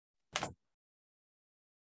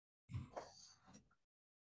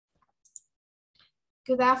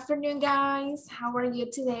Good afternoon, guys. How are you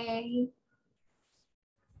today?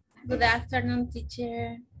 Good afternoon,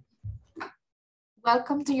 teacher.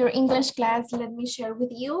 Welcome to your English class. Let me share with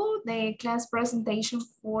you the class presentation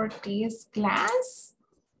for this class.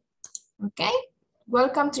 Okay.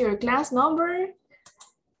 Welcome to your class number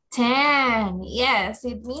 10. Yes,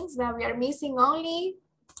 it means that we are missing only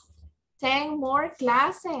 10 more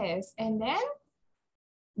classes. And then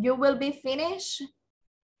you will be finished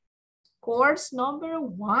course number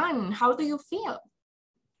 1. How do you feel?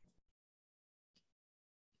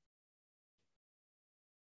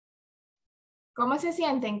 ¿Cómo se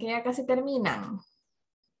sienten que ya casi terminan?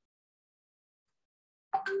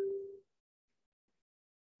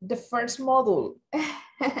 The first module.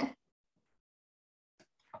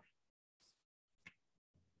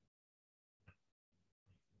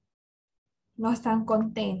 No están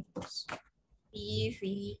contentos. Sí,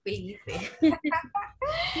 felices.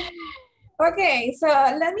 Okay, so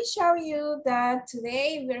let me show you that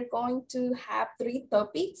today we're going to have 3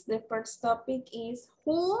 topics. The first topic is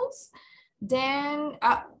whose. Then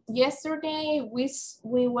yesterday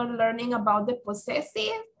we were learning about the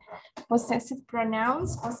possessive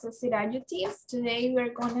pronouns, possessive adjectives. Today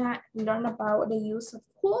we're gonna learn about the use of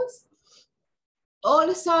whose.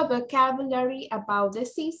 Also vocabulary about the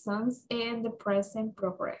seasons and the present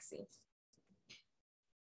progressive.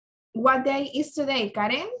 What day is today,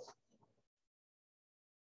 Karen?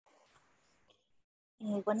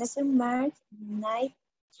 Wednesday, March 9th,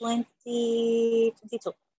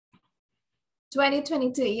 2022.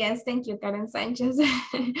 2022, yes, thank you, Karen Sanchez.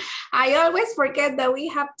 I always forget that we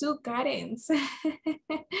have 2 Karens.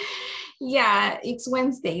 Yeah, it's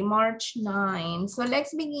Wednesday, March 9. So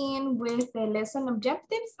let's begin with the lesson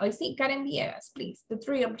objectives. I see Karen Villegas, please, the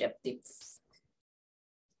 3 objectives.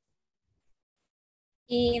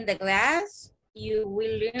 In the class, you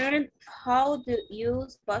will learn how to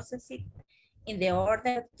use possessive in the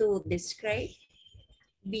order to describe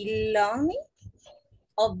belonging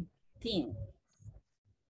of things.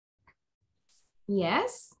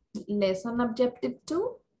 Yes, lesson objective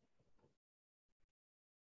 2.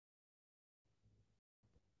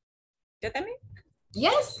 ¿Yo también?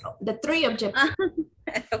 Yes, the 3 objectives.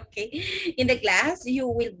 Okay. In the class, you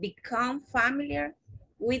will become familiar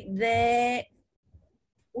with their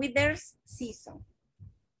season.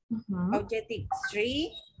 Objective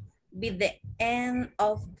 3, with the end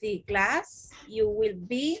of the class, you will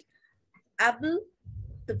be able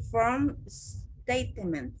to form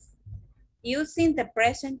statements using the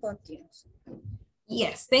present continuous.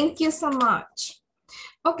 Yes, thank you so much.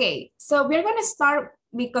 Okay, so we're going to start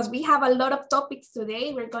because we have a lot of topics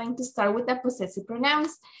today. We're going to start with the possessive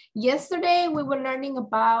pronouns. Yesterday, we were learning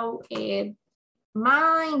about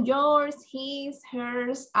mine, yours, his,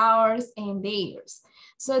 hers, ours, and theirs.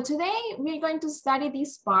 So today, we're going to study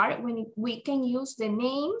this part when we can use the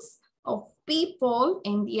names of people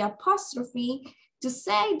and the apostrophe to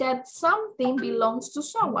say that something belongs to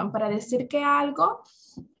someone, para decir que algo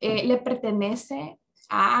le pertenece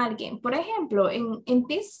a alguien. Por ejemplo, in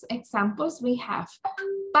these examples, we have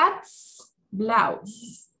Pat's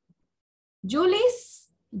blouse, Julie's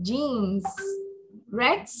jeans,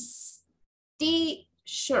 Red's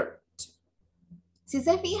t-shirt. Si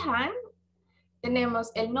se fijan,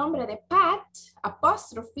 tenemos el nombre de Pat,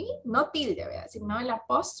 apóstrofe, no tilde, ¿verdad? Sino el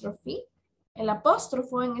apóstrofe. El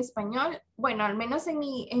apóstrofo en español, bueno, al menos en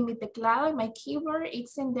mi teclado, en my keyboard,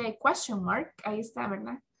 it's in the question mark. Ahí está,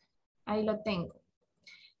 ¿verdad? Ahí lo tengo.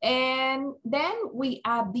 And then we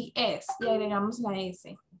add the S, y agregamos la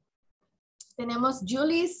S. Tenemos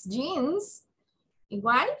Julie's jeans,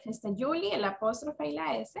 igual, está Julie, el apóstrofe y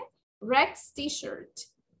la S. Rex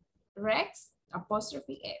t-shirt, Rex,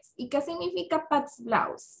 apóstrofe S. ¿Y qué significa Pat's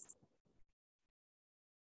blouse?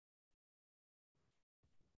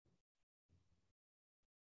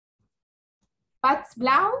 Pat's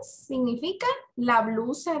blouse significa la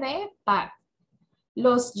blusa de Pat.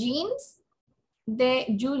 Los jeans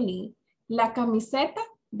de Julie, la camiseta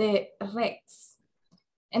de Rex.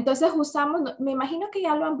 Entonces usamos, me imagino que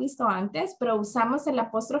ya lo han visto antes, pero usamos el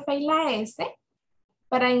apóstrofe y la S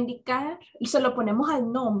para indicar, y se lo ponemos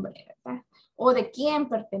al nombre, ¿verdad? O de quién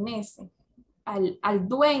pertenece, al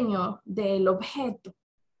dueño del objeto.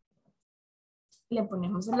 Le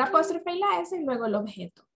ponemos el apóstrofe y la S y luego el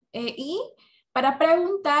objeto. Y para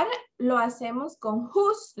preguntar, lo hacemos con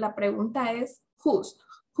whose. La pregunta es whose.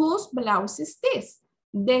 Whose blouse is this?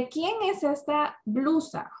 ¿De quién es esta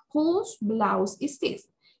blusa? Whose blouse is this?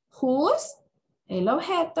 Whose, el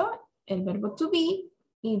objeto, el verbo to be,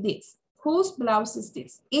 y this. Whose blouse is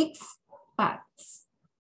this? It's Pat's.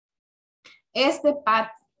 Es de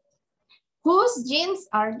Pat. Whose jeans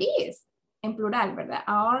are these? en plural, ¿verdad?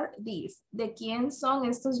 Are these. ¿De quién son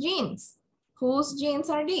estos jeans? Whose jeans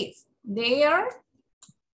are these? They are,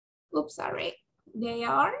 oops, sorry. They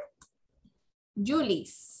are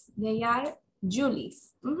Julie's. They are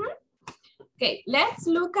Julie's. Okay, let's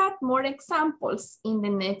look at more examples in the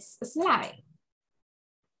next slide.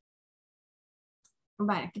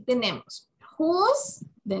 Vale, aquí tenemos whose,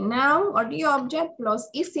 the noun or the object, plus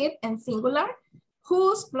is it en singular.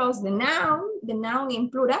 Whose plus the noun in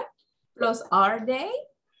plural, plus are they.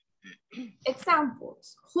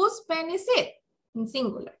 Examples. Whose pen is it? En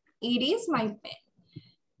singular. It is my pen.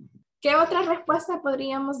 ¿Qué otra respuesta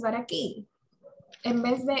podríamos dar aquí? En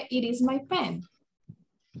vez de it is my pen.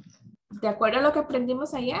 ¿De acuerdo a lo que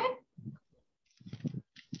aprendimos ayer?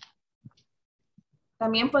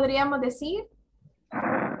 También podríamos decir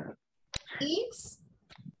it's.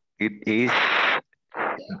 It is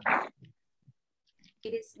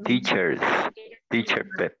teacher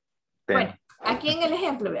pen. Bueno, aquí en el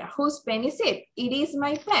ejemplo, vea, whose pen is it? It is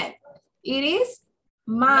my pen. It is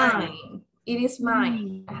mine. It is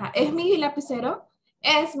mine. Ajá. ¿Es mi lapicero?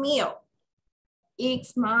 Es mío.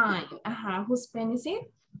 It's mine. Ajá. Whose pen is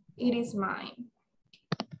it? It is mine.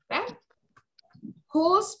 ¿Ve?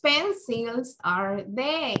 Whose pencils are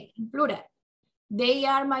they? Plural. They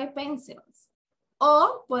are my pencils.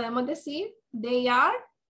 O podemos decir, they are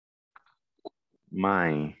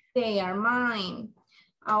Mine. They are mine.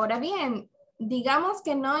 Ahora bien, digamos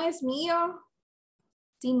que no es mío,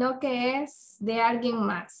 sino que es de alguien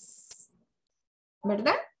más.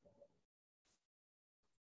 ¿Verdad?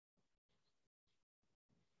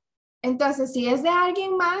 Entonces, si es de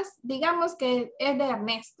alguien más, digamos que es de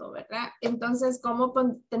Ernesto, ¿verdad? Entonces, ¿cómo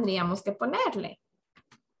tendríamos que ponerle?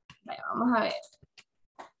 Vaya, vamos a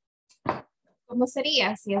ver. ¿Cómo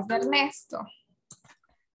sería si es de Ernesto?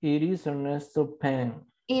 It is Ernesto pen.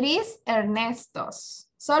 It is Ernesto's.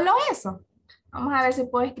 Solo eso. Vamos a ver si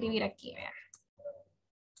puedo escribir aquí. Vean.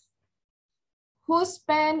 Whose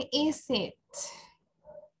pen is it?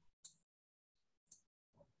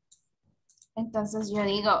 Entonces yo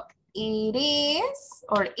digo, it is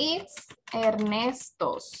or it's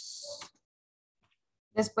Ernesto's.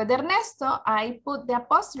 Después de Ernesto, I put the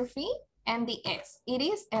apostrophe and the S. It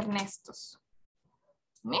is Ernesto's.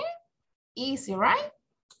 Miren, easy, right?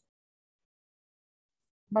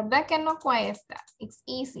 ¿Verdad que no cuesta? It's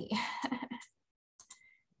easy.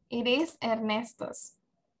 It is Ernesto's.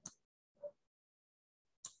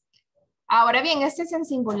 Ahora bien, este es en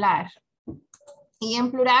singular. Y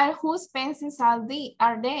en plural, whose pencils are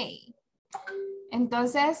they?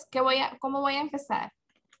 Entonces, ¿cómo voy a empezar?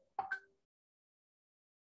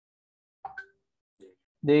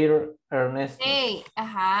 Their Ernesto. They,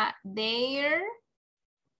 ajá,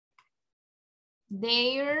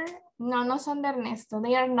 no son de Ernesto.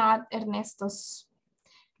 They are not Ernestos.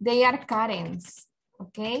 They are Karen's,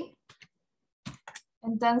 ¿ok?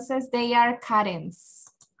 Entonces, they are Karen's.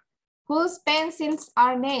 Whose pencils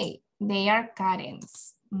are they? They are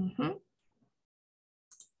Karen's.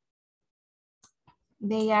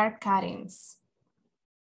 They are Karen's.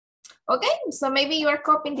 Okay, so maybe you are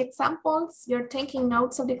copying the examples. You're taking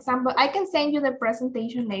notes of the example. I can send you the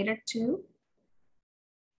presentation later too.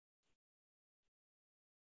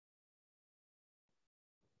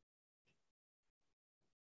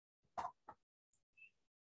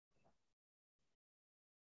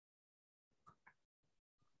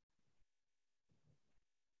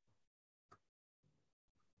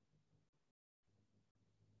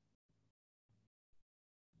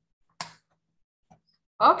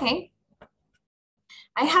 Okay.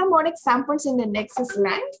 I have more examples in the next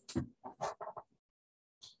slide.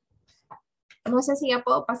 No sé si ya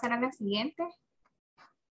puedo pasar a la siguiente.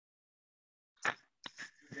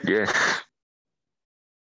 Yes.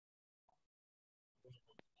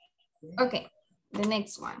 Okay, the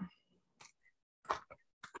next one.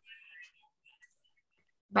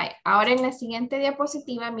 Vale, ahora en la siguiente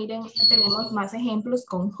diapositiva, miren, tenemos más ejemplos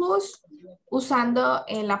con whose usando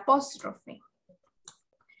el apóstrofe.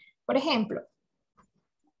 Por ejemplo,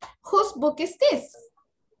 whose book is this?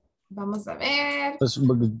 Vamos a ver. Whose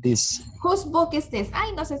book is this? Whose book is this?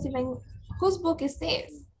 Ay, no sé si ven. Whose book is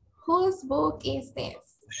this? Whose book is this?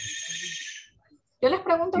 Yo les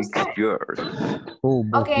pregunto a It's ustedes. yours. Who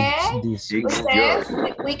book Okay. is this? It's Ustedes,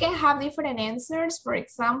 yours. we can have different answers. For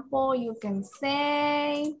example, you can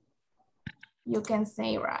say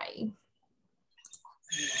right.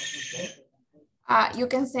 You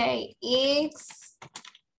can say it's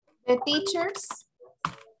the teachers.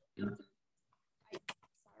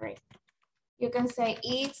 Sorry. You can say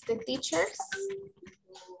it's the teachers.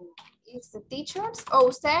 It's the teachers. Oh,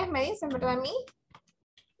 ustedes me dicen, ¿verdad? A mí.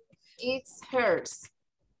 It's hers.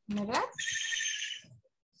 ¿verdad?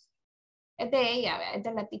 Es de ella, ¿verdad? Es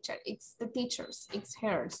de la teacher. It's the teacher's. It's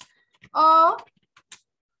hers. O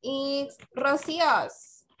it's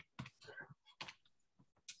Rocío's.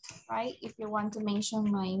 Right? If you want to mention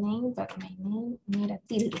my name, but my name need a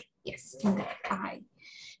tilde. Yes, the I.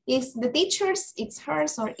 It's the teacher's, it's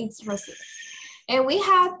hers, or it's Rocío. And we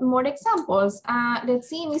have more examples. Let's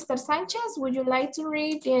see, Mr. Sanchez, would you like to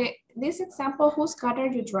read this example? Whose car are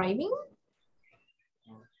you driving?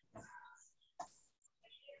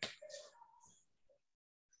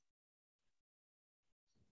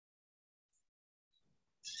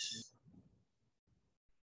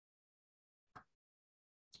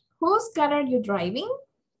 Whose car are you driving?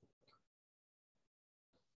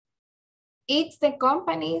 It's the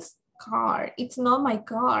company's car. It's not my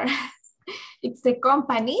car. It's the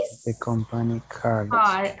company's The company car.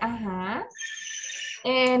 car.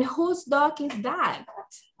 And whose dog is that?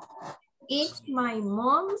 It's my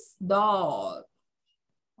mom's dog.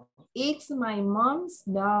 It's my mom's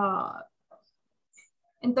dog.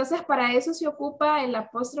 Entonces, para eso se ocupa el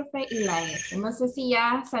apóstrofe y la S. No sé si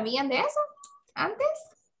ya sabían de eso antes.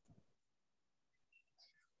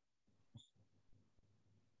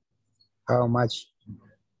 How much?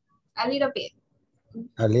 A little bit.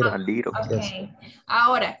 A little. A little. Okay.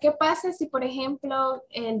 Ahora, ¿qué pasa si, por ejemplo,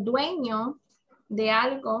 el dueño de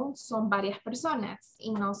algo son varias personas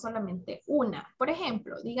y no solamente una? Por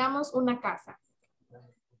ejemplo, digamos una casa.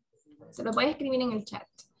 Se lo voy a escribir en el chat.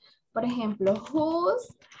 Por ejemplo,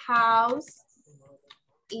 whose house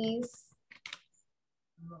is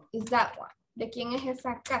that one? ¿De quién es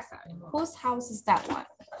esa casa? Whose house is that one?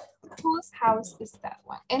 Whose house is that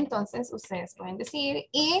one? Entonces, ustedes pueden decir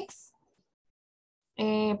it's,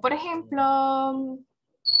 por ejemplo,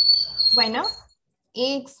 bueno,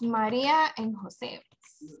 it's María and José.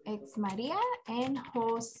 It's María and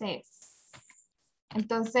José.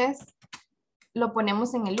 Entonces, lo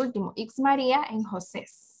ponemos en el último. It's María and José.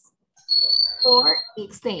 Or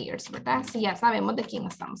it's theirs, ¿verdad? Si ya sabemos de quién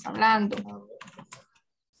estamos hablando.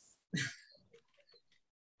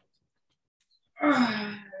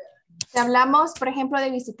 Si hablamos, por ejemplo, de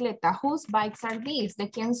bicicleta, whose bikes are these? ¿De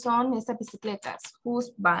quién son estas bicicletas?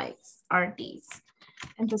 Whose bikes are these?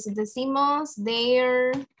 Entonces decimos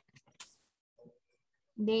they're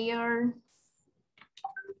the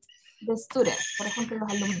students. Por ejemplo,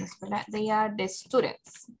 los alumnos, ¿verdad? They are the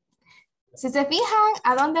students. Si se fijan,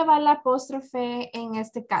 ¿a dónde va la apóstrofe en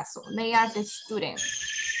este caso? They are the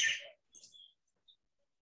students.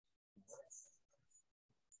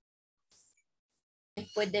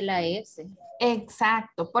 Después de la S.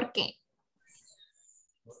 Exacto. ¿Por qué?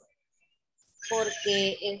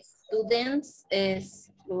 Porque students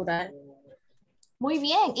es plural. Muy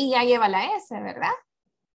bien. Y ya lleva la S, ¿verdad?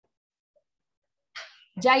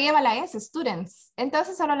 Ya lleva la S, students.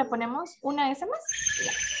 Entonces solo le ponemos una S más.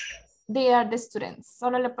 Yeah. They are the students.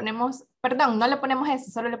 Solo le ponemos, perdón, no le ponemos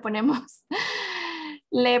S, solo le ponemos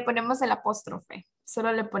el apóstrofe.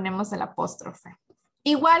 Solo le ponemos el apóstrofe.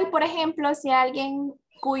 Igual, por ejemplo, si alguien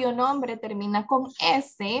cuyo nombre termina con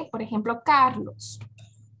S, por ejemplo, Carlos.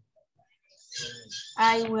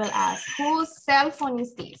 I will ask, whose cell phone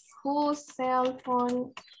is this? Whose cell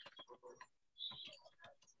phone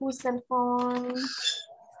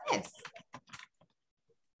is?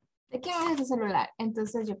 ¿De quién es ese celular?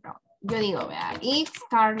 Entonces yo digo, vea, it's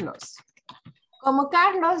Carlos. Como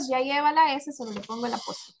Carlos ya lleva la S, solo le pongo el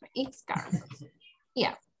apóstrofe. It's Carlos.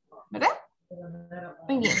 Ya, ¿verdad?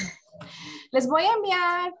 Muy bien. Les voy a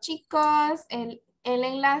enviar, chicos, el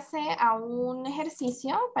enlace a un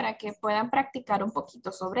ejercicio para que puedan practicar un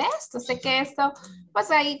poquito sobre esto. Sé que esto,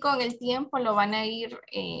 pues ahí con el tiempo lo van a ir,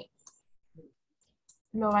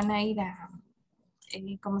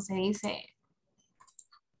 ¿cómo se dice?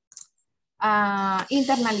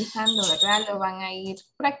 Internalizando, ¿verdad? Lo van a ir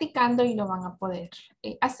practicando y lo van a poder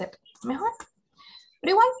hacer mejor.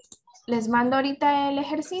 Pero igual, les mando ahorita el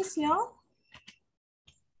ejercicio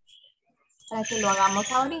para que lo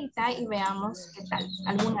hagamos ahorita y veamos qué tal.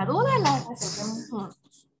 ¿Alguna duda? La resolvemos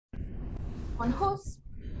juntos. Con whose.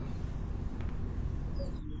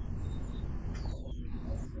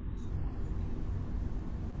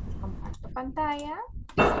 Comparto pantalla.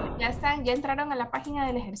 ¿Ya entraron a la página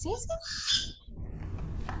del ejercicio?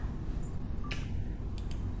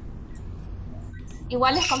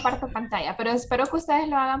 Igual les comparto pantalla, pero espero que ustedes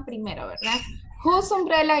lo hagan primero, ¿verdad? Whose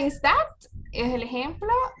umbrella is that? Es el ejemplo.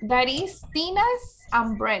 That is Tina's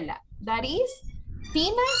umbrella. That is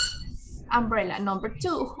Tina's umbrella. Number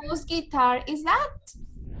 2. Whose guitar is that?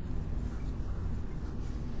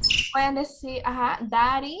 Pueden decir, ajá,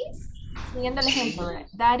 that is, siguiendo el ejemplo, ¿verdad?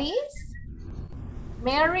 That is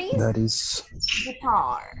Mary's That is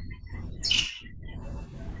guitar.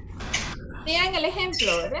 Vean el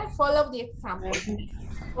ejemplo, ¿verdad? Follow the example, please.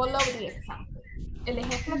 Follow the example. El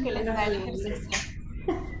ejemplo que les da el ejercicio.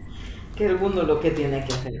 Que alguno lo que tiene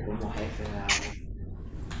que hacer como jefe.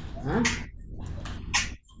 ¿Ah?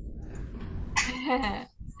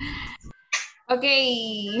 Ok.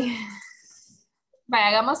 Vaya,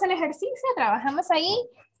 hagamos el ejercicio, trabajamos ahí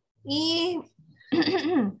y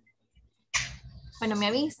bueno, me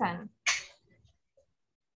avisan.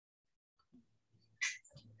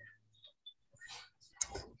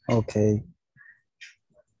 okay.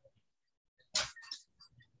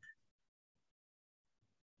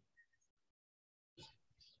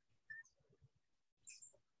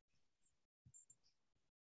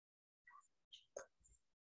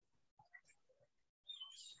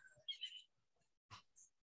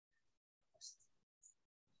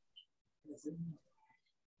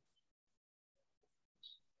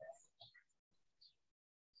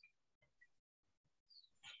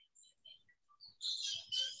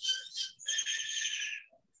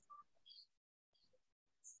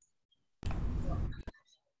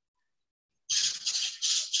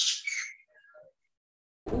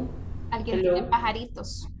 Alguien Hello. tiene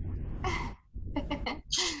pajaritos.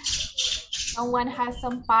 Someone has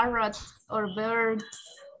some parrots or birds.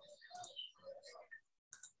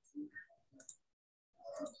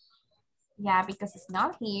 Yeah, because it's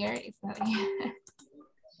not here. It's not here.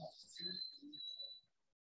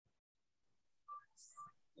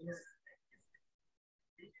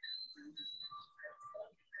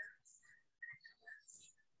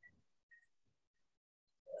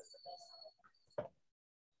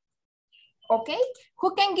 Okay,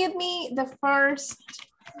 who can give me the first?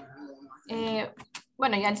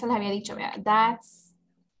 Bueno, ya se les había dicho, vea. That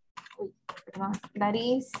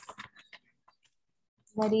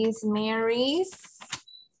is Mary's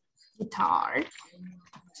guitar.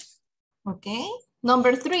 Okay.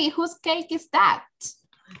 Number 3, whose cake is that?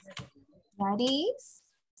 That is.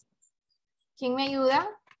 ¿Quién me ayuda?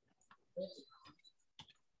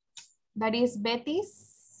 That is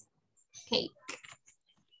Betty's cake.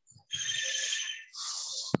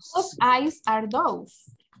 Whose eyes are those?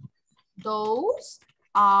 Those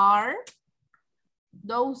are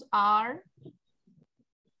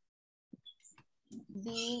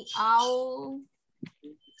the owl.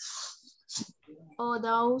 Oh,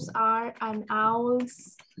 those are an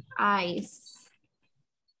owl's eyes.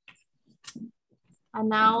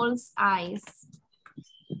 An owl's eyes.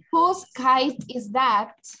 Whose kite is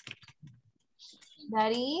that?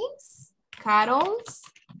 That is Carol's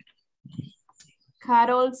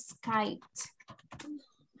kite.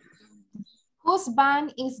 Whose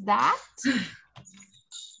band is that?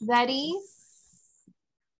 That is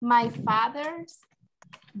my father's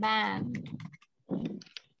band.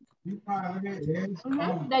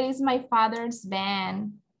 That is my father's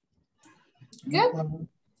band. Good.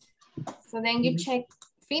 So then you check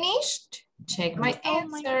finished. Check my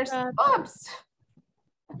answers. Oops.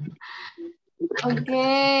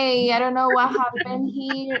 Okay, I don't know what happened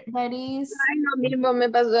here. That is. Ay, lo mismo me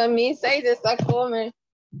pasó a mí, 6 de Sacome.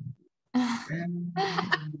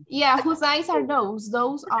 Yeah, whose eyes are those?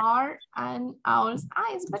 Those are an owl's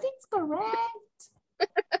eyes, but it's correct.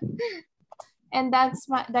 And that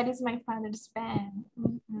is my father's band.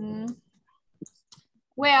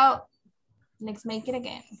 Well, let's make it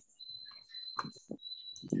again.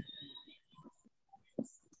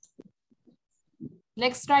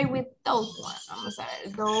 Let's try with those ones. Vamos a ver.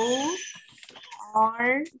 Those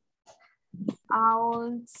are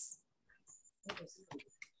owls.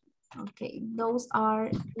 Okay, those are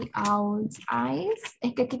the owl's eyes.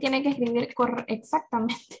 Es que aquí tiene que escribir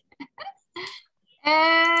exactamente.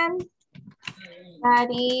 And that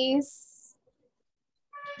is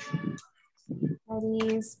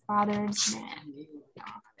father's man.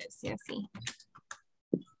 Vamos a ver si así.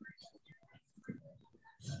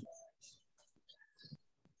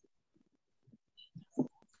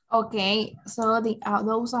 Okay, so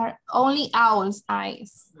those are only owl's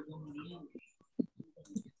eyes.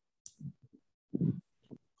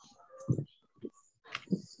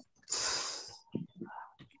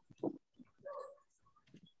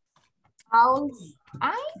 Owl's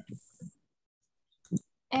eyes.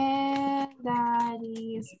 And that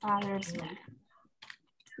is father's man.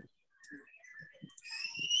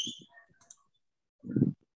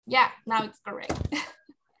 Yeah, now it's correct.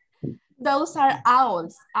 Those are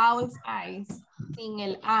owl's eyes, sin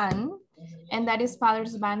el an, and that is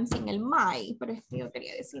father's band sin el my, pero es que yo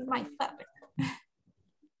quería decir my father.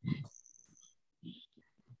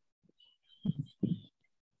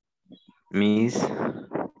 Miss,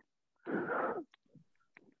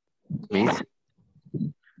 Miss,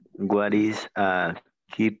 what is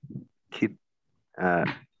keep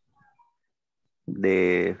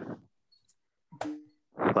the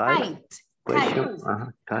five question?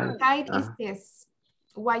 Kite is this.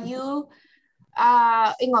 What you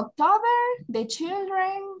in October, the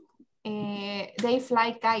children they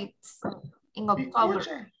fly kites in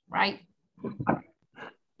October, right?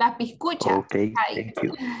 La piscucha. Okay, Kite. thank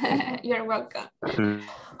you. You're welcome. Mm.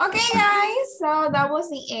 Okay, guys, so that was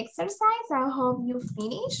the exercise. I hope you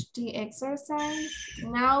finished the exercise.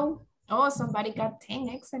 Now, oh, somebody got 10.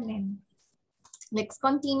 Excellent. Let's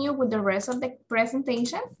continue with the rest of the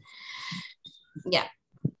presentation. Yeah.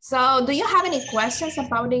 So do you have any questions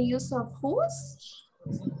about the use of whose?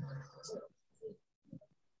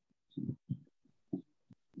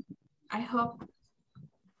 I hope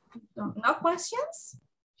no questions.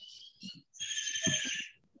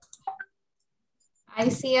 I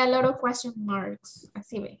see a lot of question marks.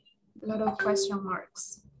 Así ve, a lot of question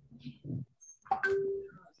marks.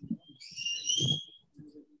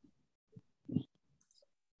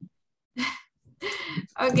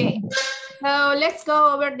 Okay, so let's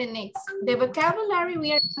go over the next. The vocabulary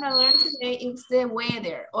we are going to learn today is the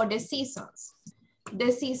weather or the seasons. The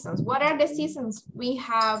seasons. What are the seasons? We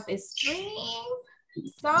have spring,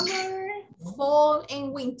 summer, fall,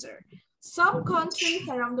 and winter. Some countries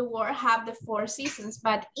around the world have the 4 seasons,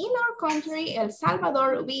 but in our country, El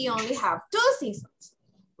Salvador, we only have 2 seasons.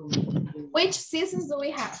 Which seasons do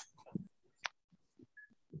we have?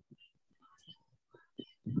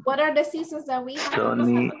 What are the seasons that we have?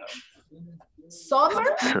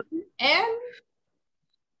 Summer and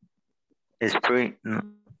Spring. No.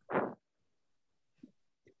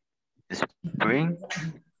 Spring.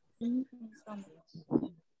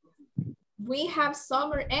 We have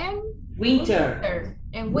summer and winter.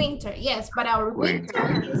 And winter, yes, but our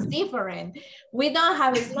winter is different. We don't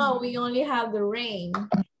have snow, we only have the rain.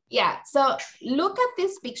 Yeah, so look at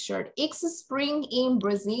this picture. It's spring in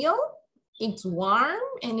Brazil. It's warm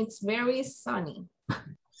and it's very sunny.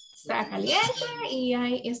 Está caliente y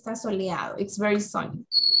ahí está soleado. It's very sunny.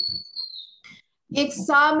 It's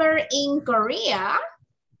summer in Korea.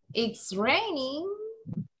 It's raining.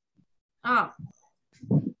 Oh.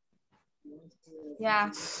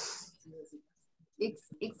 Yeah.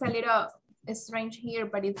 It's a little strange here,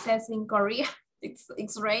 but it says in Korea, it's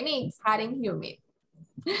raining, it's hot and humid.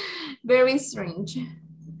 Very strange.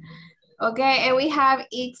 Okay, and we have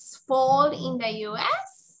it's fall in the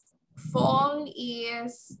US. Fall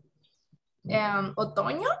is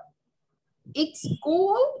otoño. It's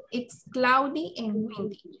cool, it's cloudy and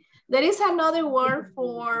windy. There is another word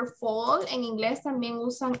for fall. En inglés también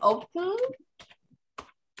usan autumn.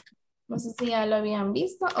 No sé si ya lo habían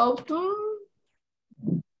visto. Autumn.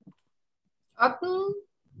 Autumn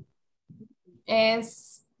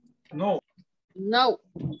es... No.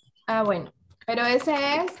 Ah, bueno. Pero ese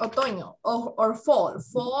es otoño or fall.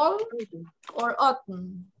 Fall or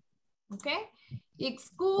autumn. Okay. It's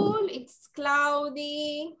cool, it's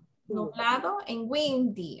cloudy, nublado, and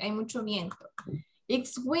windy. Hay mucho viento.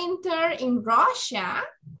 It's winter in Russia.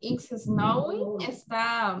 It's snowing.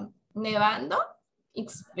 Está nevando.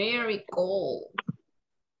 It's very cold.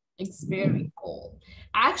 It's very cold.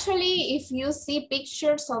 Actually, if you see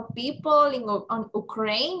pictures of people on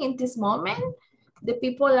Ukraine in this moment, the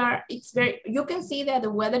people are, you can see that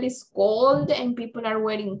the weather is cold and people are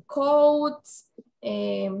wearing coats,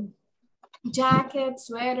 jackets,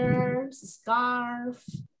 sweaters, scarf,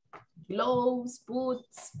 gloves,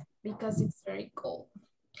 boots, because it's very cold.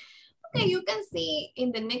 Okay, you can see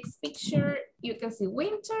in the next picture, you can see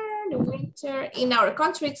winter, the winter. In our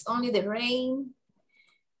country, it's only the rain.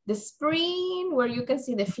 The spring, where you can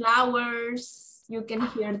see the flowers, you can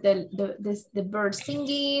hear the birds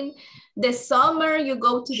singing. The summer, you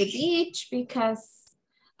go to the beach because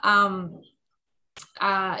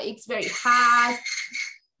it's very hot.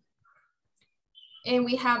 And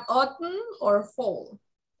we have autumn or fall.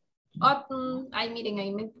 Autumn, I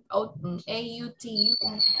meant autumn, A-U-T-U.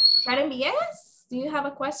 Karen, yes? Do you have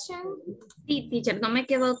a question? Sí, teacher, no me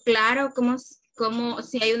quedó claro cómo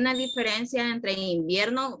si hay una diferencia entre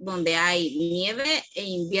invierno donde hay nieve e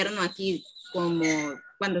invierno aquí como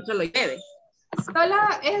cuando solo llueve.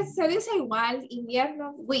 Se dice igual,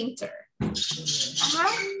 invierno, winter. Ajá,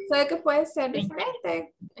 sé que puede ser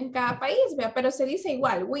diferente en cada país, pero se dice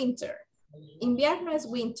igual, winter. Invierno es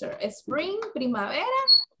winter, spring, primavera,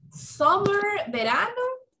 summer, verano,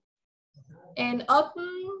 and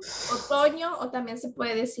autumn, otoño, o también se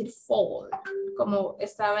puede decir fall, como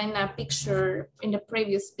estaba en la picture, in the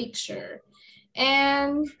previous picture.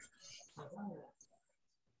 And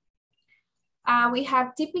We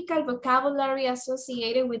have typical vocabulary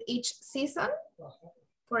associated with each season.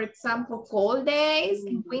 For example, cold days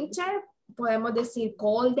in winter. Podemos decir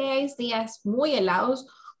cold days, días muy helados.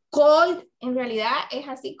 Cold en realidad es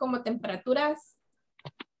así como temperaturas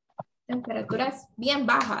bien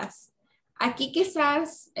bajas. Aquí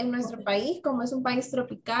quizás en nuestro país, como es un país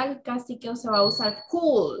tropical, casi que se va a usar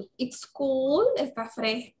cool. It's cool, está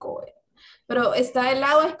fresco. Pero está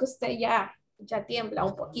helado es que usted ya tiembla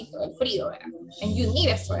un poquito del frío, ¿verdad? And you need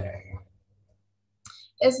a sweater.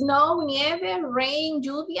 Snow, nieve, rain,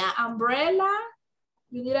 lluvia, umbrella.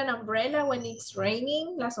 You need an umbrella when it's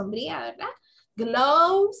raining, la sombría, ¿verdad?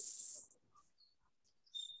 Gloves,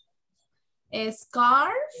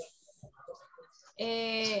 scarf.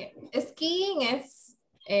 Skiing is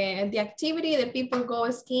the activity that people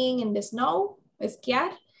go skiing in the snow,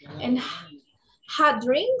 esquiar. And hot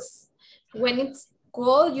drinks. When it's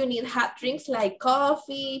cold, you need hot drinks like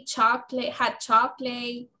coffee, chocolate, hot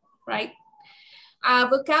chocolate, right?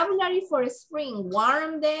 Vocabulary for spring,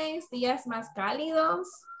 warm days, días más cálidos,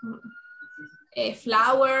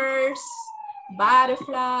 flowers,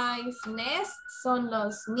 butterflies, nests son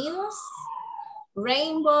los nidos,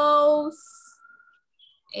 rainbows,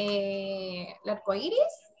 el arco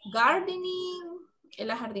iris, gardening,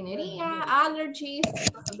 la jardinería, allergies,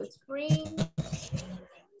 of the spring,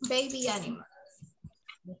 baby animals.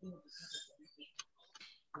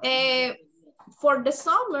 For the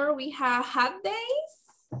summer, we have hot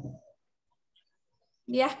days,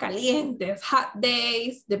 días calientes, hot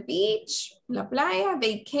days, the beach, la playa,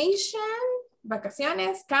 vacation,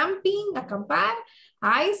 vacaciones, camping, acampar,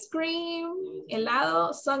 ice cream,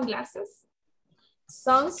 helado, sunglasses,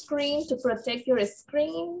 sunscreen to protect your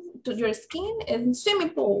skin, and swimming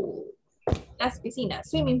pool, las piscinas,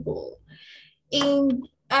 swimming pool. In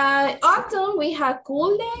autumn, we have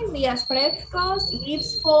cool days, días frescos,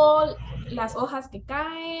 leaves fall, las hojas que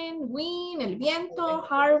caen, wind, el viento,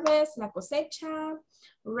 harvest, la cosecha.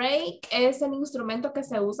 Rake es el instrumento que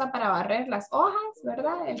se usa para barrer las hojas,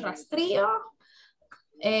 ¿verdad? El rastrillo.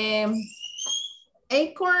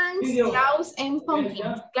 Acorns, clouds, and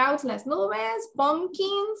pumpkins. Clouds, las nubes.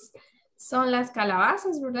 Pumpkins son las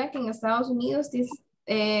calabazas, ¿verdad? Que en Estados Unidos this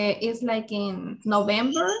is like in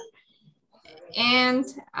November. And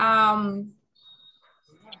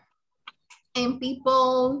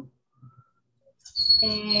people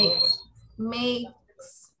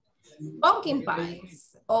makes pumpkin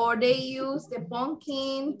pies, or they use the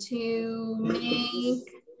pumpkin to make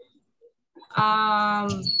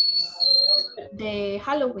the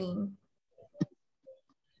Halloween.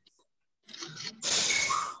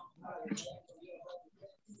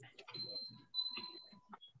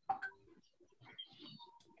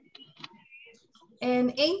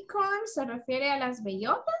 En acorn se refiere a las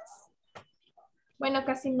bellotas. Bueno,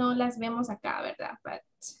 casi no las vemos acá, ¿verdad?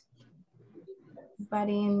 But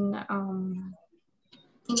in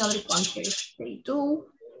other countries they do.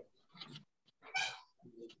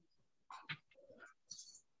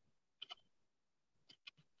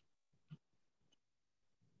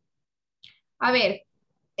 A ver,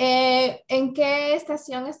 ¿en qué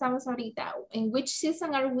estación estamos ahorita? In which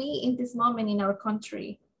season are we in this moment in our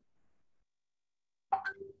country?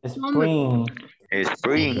 Spring.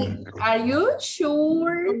 Spring. Are you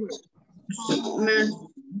sure?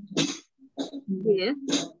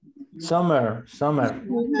 Yes. Summer.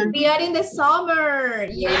 We are in the summer.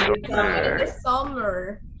 Yeah, we are in the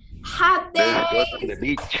summer. Hot Let's go to days. the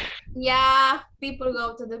beach. Yeah, people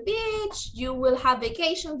go to the beach. You will have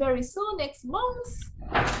vacation very soon, next month.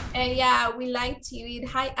 And yeah, we like to eat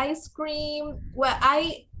ice cream. Well,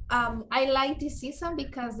 I like this season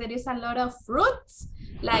because there is a lot of fruits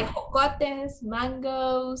like jocotes,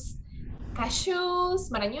 mangoes,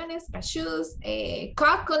 cashews, marañones, cashews,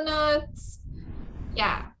 coconuts.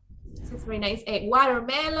 Yeah, so it's very nice.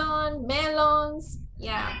 Watermelon, melons.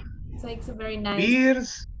 Yeah, so it's a very nice.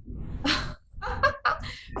 Beers.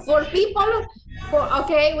 For people,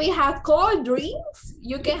 okay, we have cold drinks.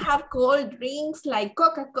 You can have cold drinks like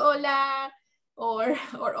Coca-Cola or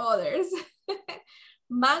others.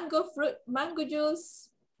 Mango juice.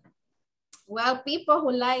 Well, people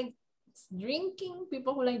who like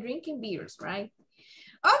drinking beers, right?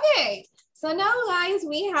 Okay, so now guys,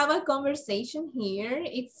 we have a conversation here.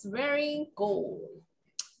 It's very cold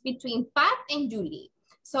between Pat and Julie.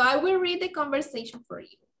 So I will read the conversation for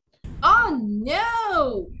you. Oh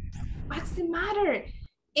no, what's the matter?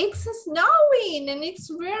 It's snowing and it's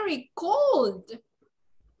very cold.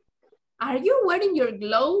 Are you wearing your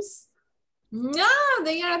gloves? No,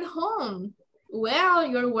 they are at home. Well,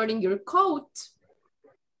 you're wearing your coat.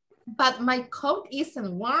 But my coat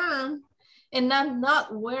isn't warm. And I'm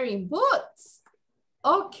not wearing boots.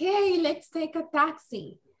 Okay, let's take a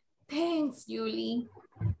taxi. Thanks, Julie.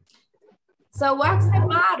 So what's the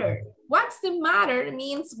matter? What's the matter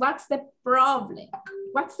means what's the problem?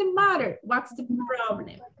 What's the matter? What's the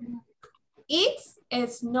problem? It's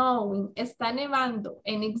snowing, está nevando,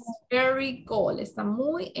 and it's very cold, está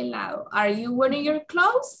muy helado. Are you wearing your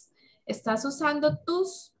clothes? ¿Estás usando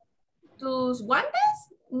tus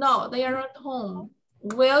guantes? No, they are at home.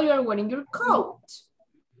 Well, you're wearing your coat,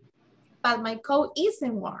 but my coat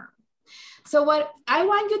isn't warm. So what I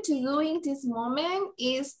want you to do in this moment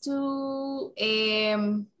is to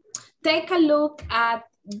take a look at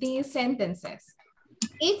these sentences.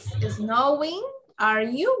 It's snowing. Are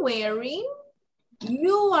you wearing?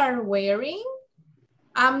 You are wearing.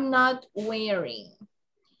 I'm not wearing.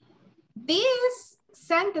 These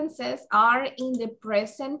sentences are in the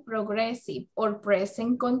present progressive or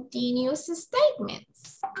present continuous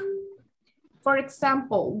statements. For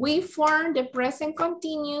example, we form the present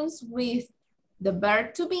continuous with the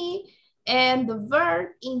verb to be and the verb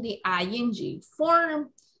in the ing form.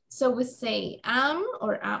 So we say am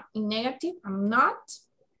or in negative, I'm not,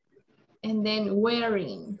 and then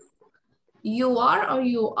wearing. You are or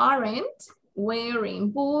you aren't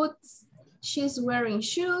wearing boots. She's wearing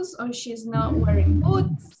shoes or she's not wearing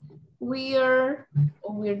boots. We're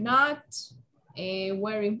or we're not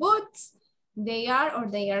wearing boots. They are or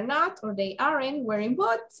they are not or they aren't wearing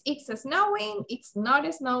boots. It's snowing, it's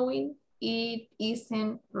not snowing, it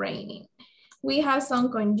isn't raining. We have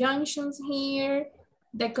some conjunctions here.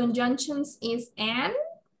 The conjunctions is and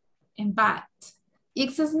but.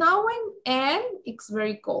 It's snowing and it's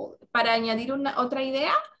very cold. Para añadir otra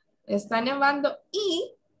idea, está nevando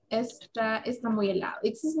y está muy helado.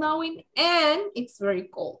 It's snowing and it's very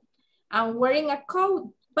cold. I'm wearing a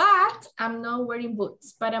coat, but I'm not wearing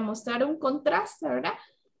boots. Para mostrar un contraste, ¿verdad?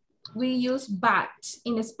 We use but.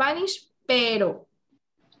 In Spanish, pero.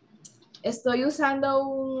 Estoy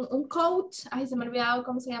usando un coat. Ay, se me ha olvidado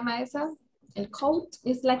cómo se llama esa. El coat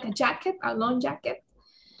is like a jacket, a long jacket.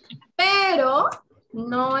 Pero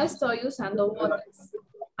no estoy usando botas.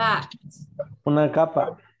 But. Una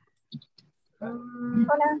capa.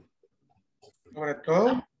 Hola. Sobre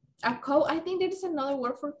todo. A coat, I think there is another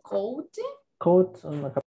word for coat. Coat, una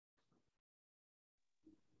capa.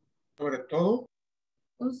 Sobre todo.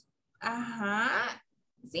 Ajá.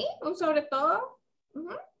 Sí, un sobre todo.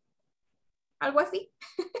 Algo así.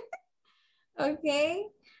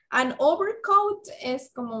 Ok. An overcoat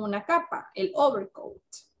es como una capa, el overcoat.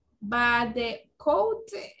 But the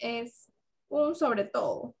coat es un sobre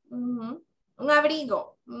todo. Un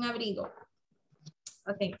abrigo, un abrigo.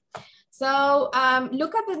 Okay. So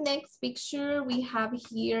look at the next picture. We have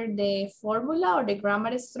here the formula or the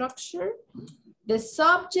grammar structure. The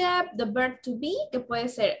subject, the verb to be, que puede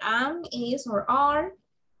ser am, is, or are.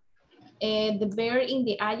 The verb in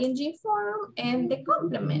the ing form and the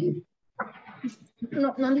complement.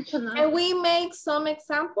 No han dicho nada. And we make some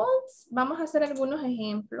examples. Vamos a hacer algunos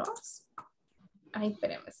ejemplos. Ay,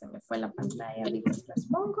 espérenme, se me fue la pantalla. Ahorita se las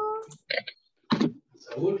pongo.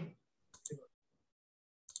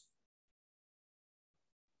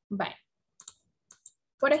 Vale.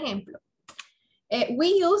 Por ejemplo, we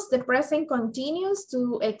use the present continuous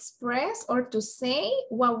to express or to say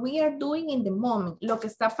what we are doing in the moment. Lo que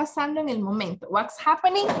está pasando en el momento. What's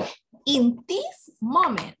happening in this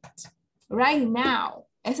moment. Right now.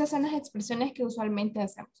 Esas son las expresiones que usualmente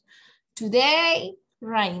hacemos. Today,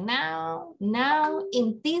 right now, now,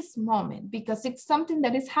 in this moment. Because it's something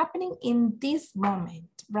that is happening in this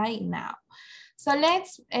moment, right now. So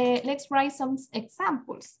let's write some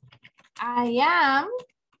examples.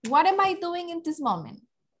 What am I doing in this moment?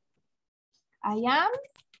 I am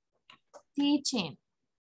teaching.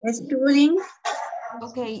 Studying.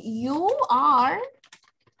 Okay, you are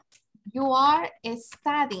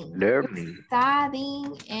studying. Learning.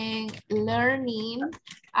 Studying and learning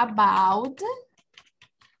about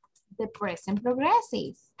the present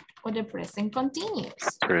progressive or the present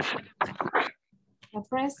continuous. Present. The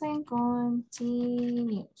present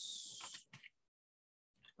continuous.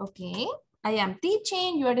 Okay. I am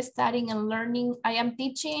teaching, you are studying and learning. I am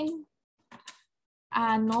teaching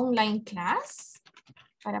an online class.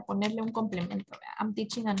 Para ponerle un complemento. I'm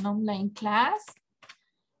teaching an online class.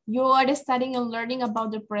 You are studying and learning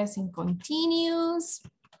about the present continuous.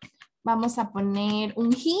 Vamos a poner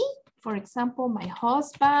un he. For example, my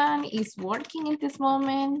husband is working in this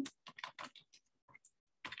moment.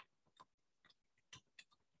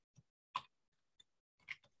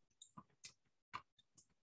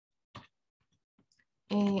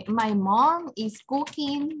 My mom is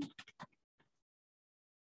cooking.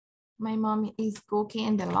 My mom is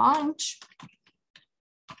cooking the lunch.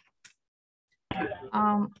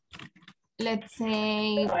 Let's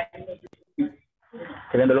say,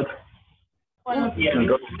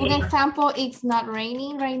 un example, it's not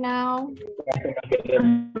raining right now.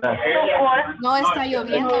 No está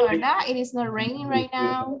lloviendo, ¿verdad? It is not raining right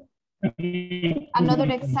now.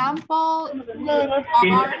 Another example,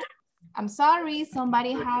 I'm sorry,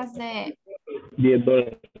 somebody has the...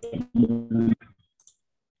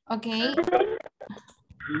 Okay.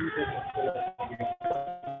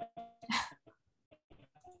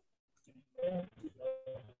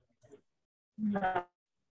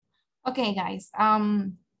 Okay, guys.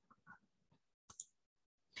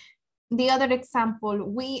 The other example,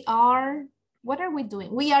 we are, what are we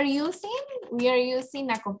doing? We are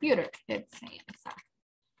using a computer, let's say,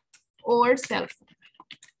 or cell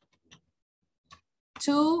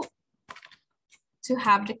phone to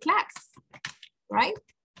have the class, right?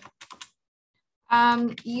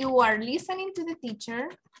 You are listening to the teacher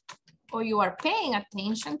or you are paying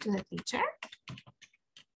attention to the teacher.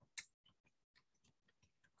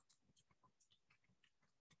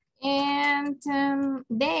 And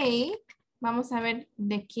they, vamos a ver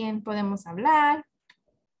de quién podemos hablar.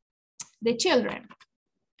 The children.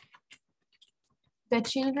 The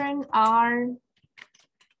children are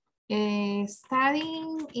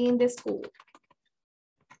studying in the school.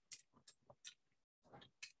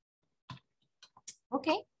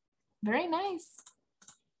 Okay, very nice.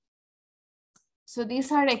 So these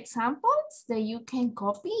are examples that you can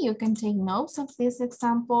copy. You can take notes of these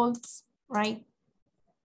examples, right?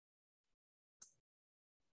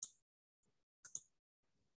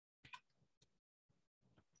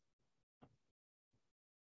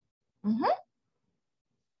 Mm-hmm.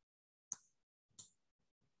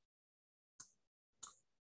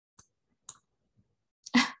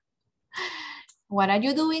 What are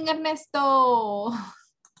you doing, Ernesto?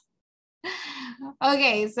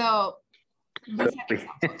 Okay, so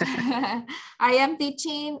I am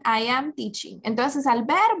teaching, I am teaching. Entonces al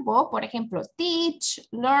verbo, por ejemplo, teach,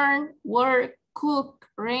 learn, work, cook,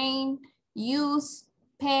 rain, use,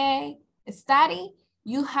 pay, study,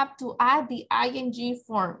 you have to add the ing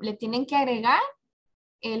form. Le tienen que agregar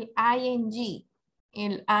el ing,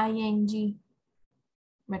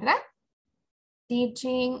 ¿verdad?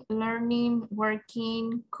 Teaching, learning,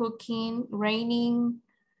 working, cooking, raining,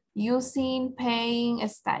 using, paying,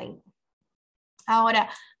 studying. Ahora,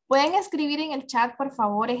 pueden escribir en el chat, por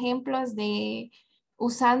favor, ejemplos de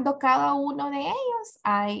usando cada uno de ellos.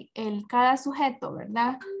 Hay cada sujeto,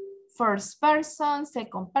 ¿verdad? First person,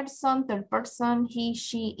 second person, third person, he,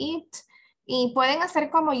 she, it. Y pueden hacer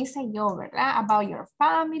como hice yo, ¿verdad? About your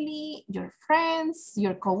family, your friends,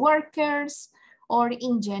 your coworkers, or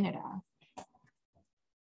in general.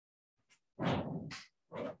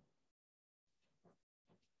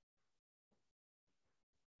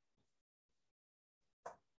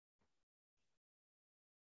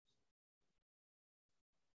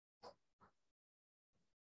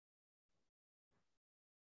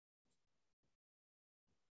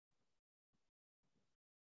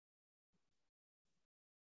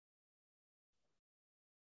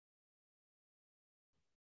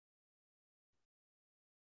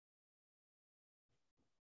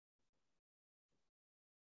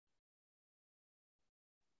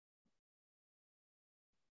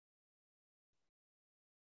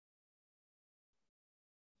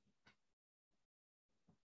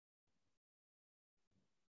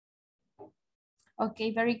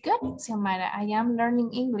 Okay, very good, Xiomara. I am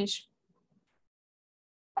learning English.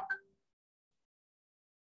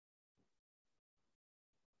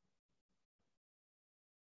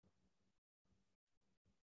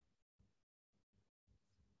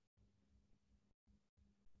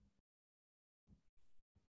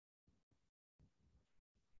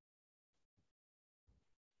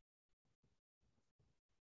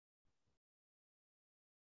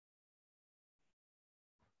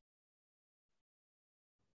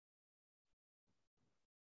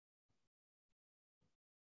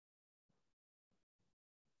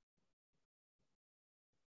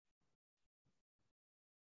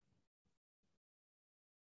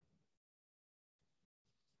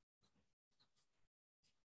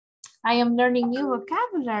 I am learning new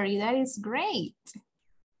vocabulary. That is great.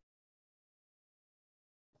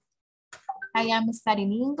 I am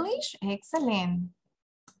studying English. Excellent.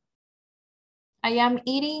 I am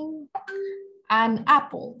eating an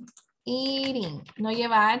apple. Eating. No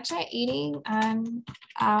lleva H. Eating an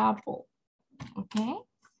apple. Okay.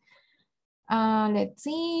 Let's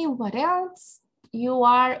see. What else? You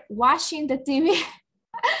are watching the TV.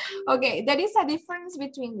 Okay, there is a difference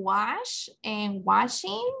between wash and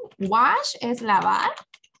washing. Wash es lavar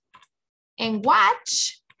and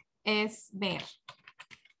watch es ver.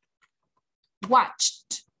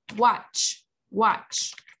 Watched, watch,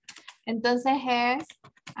 watch. Entonces es,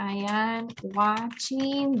 I am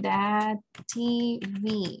watching that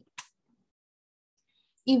TV.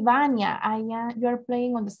 Ivania, you're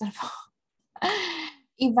playing on the cell phone.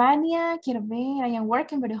 Ivania, quiero ver, I am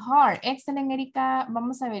working very hard. Excellent, Erika.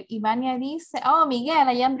 Vamos a ver, Ivania dice, oh, Miguel,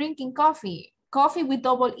 I am drinking coffee. Coffee with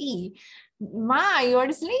double E. Ma,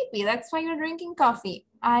 you're sleepy. That's why you're drinking coffee.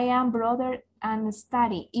 I am brother and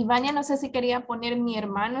study. Ivania, no sé si quería poner mi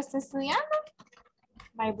hermano está estudiando.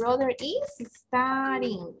 My brother is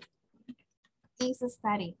studying. Is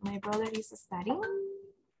studying. My brother is studying.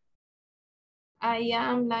 I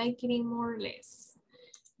am liking more or less.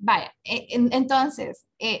 Vaya, entonces,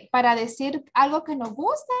 para decir algo que nos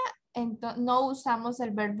gusta, no usamos el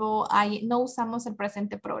verbo, no usamos el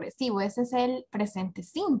presente progresivo, ese es el presente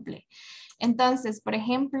simple. Entonces, por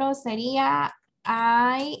ejemplo, sería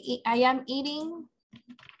I am eating,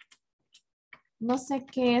 no sé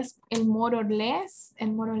qué es el more or less,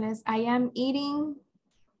 I am eating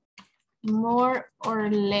more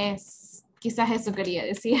or less, quizás eso quería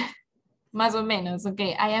decir, más o menos, ok,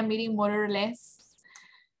 I am eating more or less.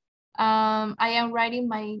 I am writing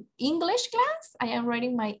my English class. I am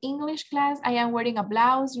writing my English class. I am wearing a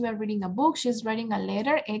blouse. You are reading a book. She's writing a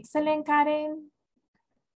letter. Excellent, Karen.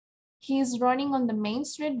 He's running on the main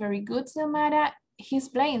street. Very good, Silmara. He's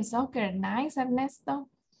playing soccer. Nice, Ernesto.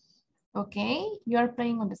 Okay, you are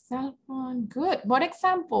playing on the cell phone. Good. More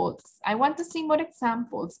examples. I want to see more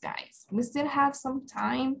examples, guys. We still have some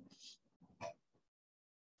time.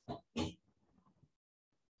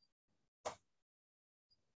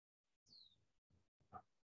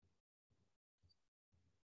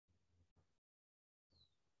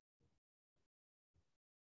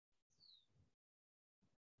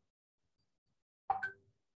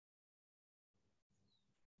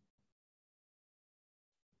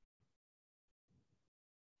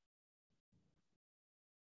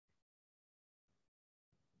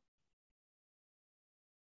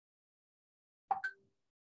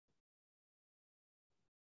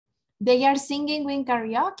 They are singing in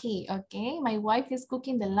karaoke. Okay, my wife is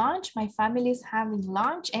cooking the lunch. My family is having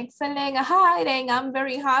lunch. Excellent. Hi, I'm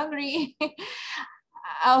very hungry.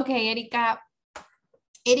 Okay, Erika.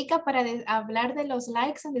 Erika, para hablar de los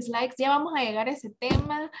likes and dislikes, ya vamos a llegar a ese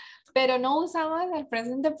tema, pero no usamos el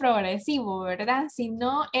presente progresivo, ¿verdad?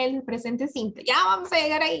 Sino el presente simple. Ya vamos a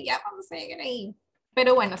llegar ahí, ya vamos a llegar ahí.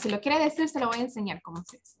 Pero bueno, si lo quiere decir, se lo voy a enseñar cómo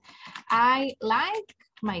se dice. I like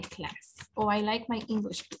my class, o I like my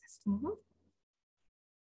English class.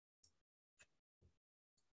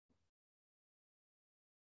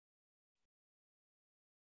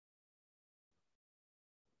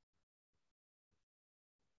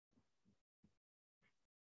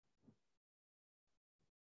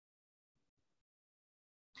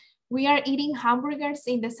 We are eating hamburgers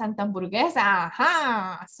in the Santa Hamburguesa.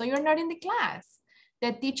 Aha, so you're not in the class.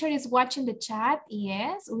 The teacher is watching the chat.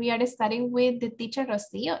 Yes, we are studying with the teacher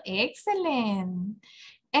Rocio. Excellent.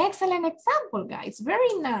 Excellent example, guys.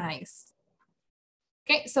 Very nice.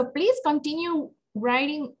 Okay, so please continue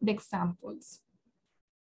writing the examples.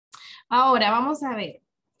 Ahora vamos a ver.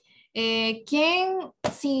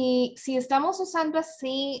 Si estamos usando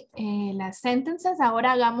así las sentences,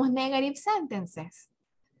 ahora hagamos negative sentences.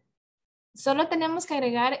 Solo tenemos que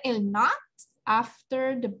agregar el not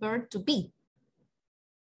after the verb to be.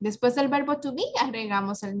 Después del verbo to be,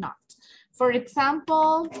 agregamos el not. For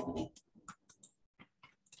example,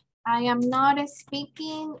 I am not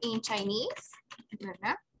speaking in Chinese.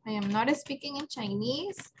 ¿Verdad? I am not speaking in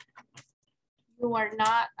Chinese. You are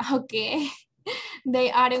not, okay. They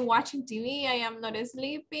aren't watching TV. I am not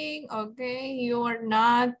sleeping. Okay, you are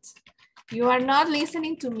not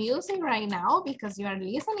listening to music right now because you are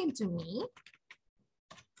listening to me.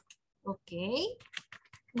 Okay.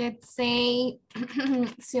 Let's say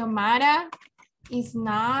Xiomara is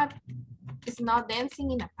not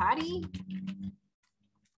dancing in a party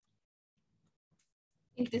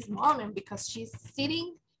in this moment because she's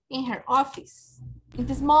sitting in her office. In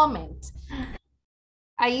this moment.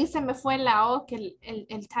 Ahí se me fue la O que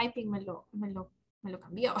el typing me lo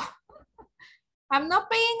cambió. I'm not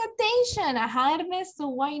paying attention. Ajá, Ernesto,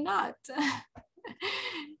 why not?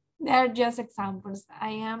 They're just examples. I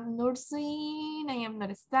am nursing. I am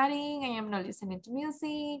not studying. I am not listening to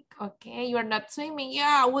music. Okay, you are not swimming.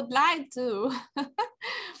 Yeah, I would like to.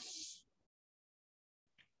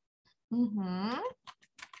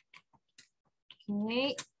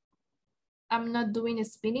 Okay. I'm not doing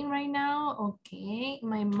spinning right now. Okay,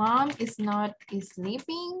 my mom is not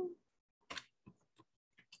sleeping.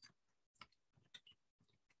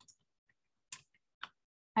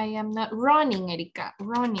 I am not running, Erika,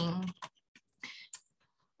 running.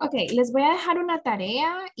 Ok, les voy a dejar una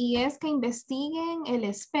tarea y es que investiguen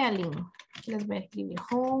el spelling. Les voy a escribir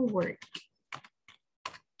homework.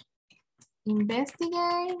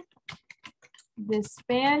 Investigate the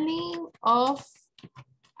spelling of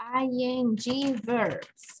ing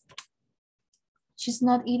verbs. She's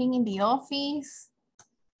not eating in the office.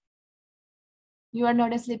 You are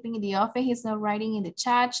not sleeping in the office. He's not writing in the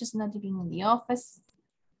chat. She's not eating in the office.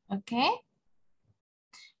 Okay.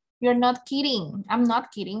 You're not kidding. I'm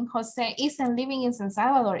not kidding. Jose isn't living in San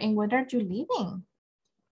Salvador. And where are you living?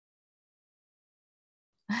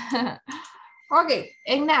 Okay,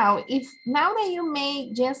 and now, now that you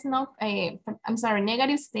make just no, I'm sorry,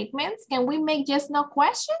 negative statements, can we make just no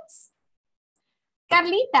questions?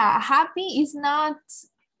 Carlita, happy is not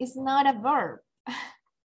a verb.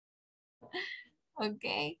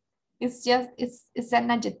 Okay, it's just, it's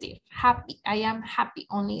an adjective, happy, I am happy,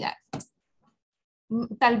 only that.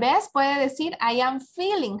 Tal vez puede decir, I am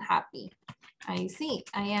feeling happy. I see,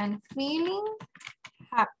 I am feeling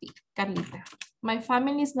happy, Carlita. My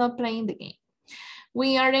family is not playing the game.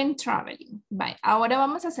 We aren't traveling. Bye. Ahora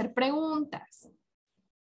vamos a hacer preguntas.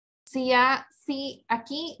 Si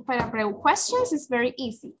aquí para questions is very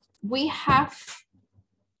easy. We have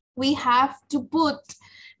to put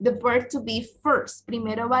the verb to be first.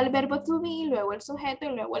 Primero va el verbo to be, luego el sujeto,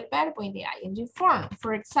 y luego el verbo in the ing form.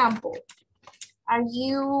 For example, are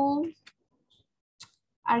you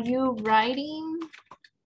writing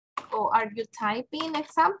or are you typing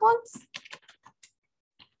examples?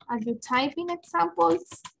 Are you typing examples?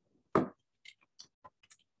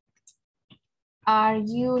 Are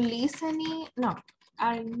you listening? No.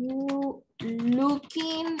 Are you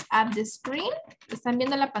looking at the screen? ¿Están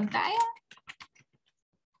viendo la pantalla?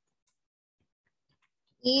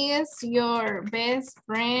 Is your best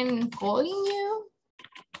friend calling you?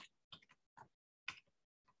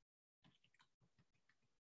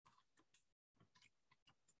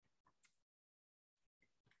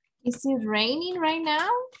 Is it raining right now?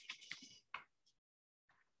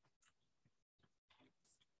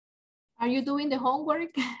 Are you doing the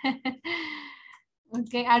homework?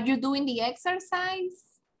 Okay, are you doing the exercise?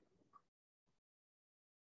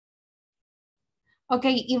 Ok,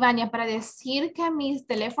 Ivania, para decir que mi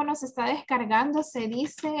teléfono se está descargando, se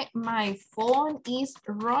dice my phone is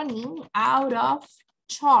running out of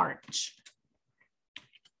charge.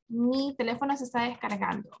 Mi teléfono se está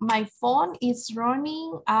descargando. My phone is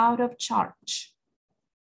running out of charge.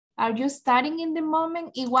 Are you studying in the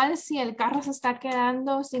moment? Igual si el carro se está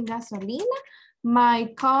quedando sin gasolina.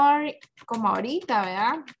 My car, como ahorita,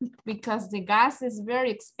 ¿verdad? Because the gas is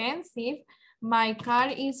very expensive. My car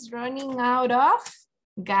is running out of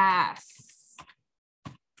gas.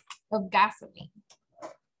 Of gasoline.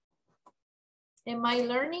 Am I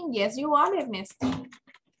learning? Yes, you are, Ernesto.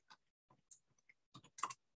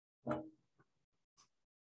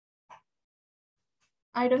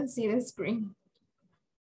 I don't see the screen.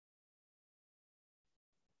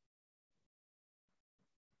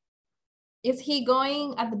 Is he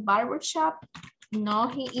going at the barber shop? No,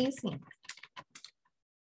 he isn't.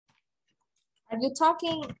 Are you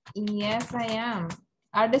talking? Yes, I am.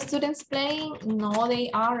 Are the students playing? No, they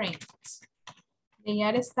aren't. They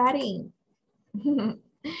are studying.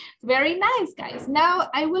 Very nice, guys. Now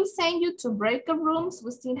I will send you to breakout rooms.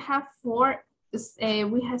 We still have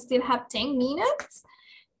still have 10 minutes.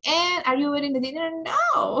 And are you eating the dinner?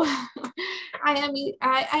 No. I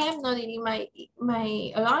am not eating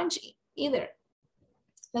my lunch either.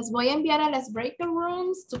 Les voy a enviar a las breakout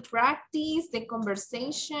rooms to practice the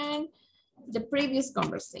conversation, the previous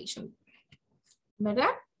conversation.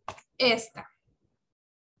 ¿Verdad? Esta.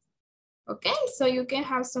 Okay, so you can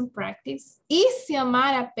have some practice. Is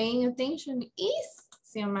Xiomara paying attention? Is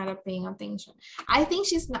Xiomara paying attention? I think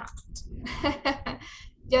she's not.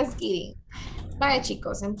 Just kidding. Vaya,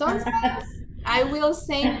 chicos, entonces I will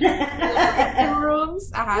send you to the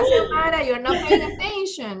rooms. Ajá, Xiomara, you're not paying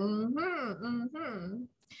attention.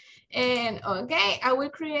 And okay, I will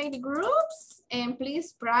create groups and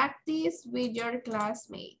please practice with your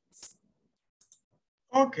classmates.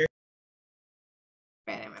 Okay.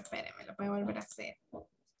 Espérame, lo voy a volver a hacer.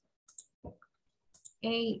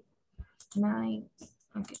 8, 9,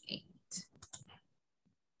 okay, 8.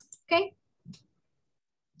 Okay.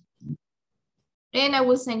 And I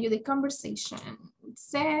will send you the conversation. It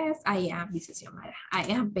says, this is Xiomara. I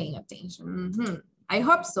am paying attention. I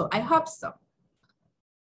hope so, I hope so.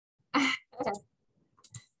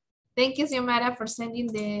 Thank you, Xiomara, for sending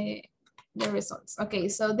the results. Okay,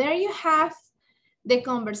 so there you have the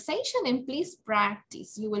conversation, and please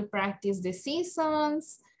practice. You will practice the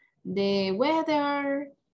seasons, the weather,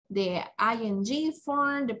 the ing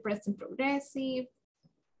form, the present progressive.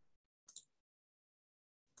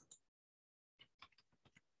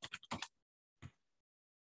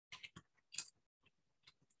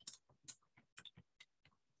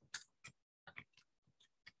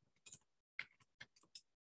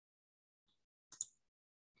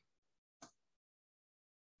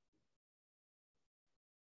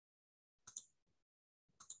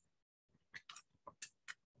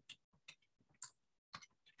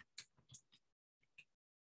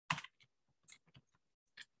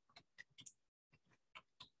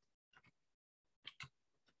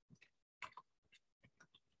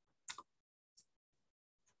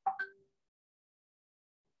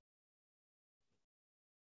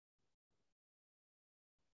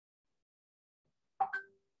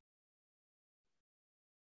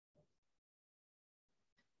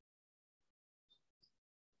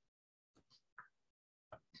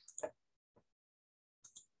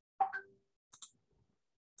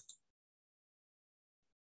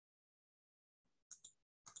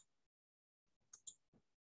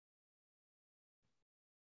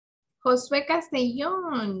 Josué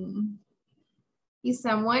Castellón. Y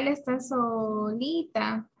Samuel está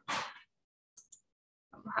solita.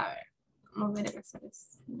 Vamos a ver. Vamos a ver qué hacer.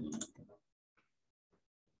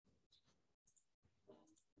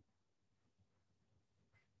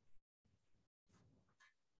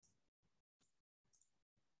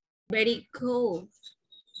 Very cool.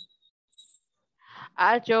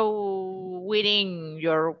 Are you wearing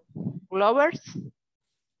your gloves?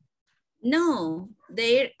 No,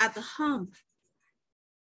 they're at home.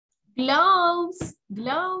 Gloves.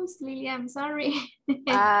 Gloves, Lilian, sorry.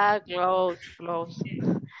 Ah, gloves.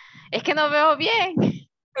 Es que no veo bien.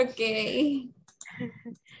 Okay.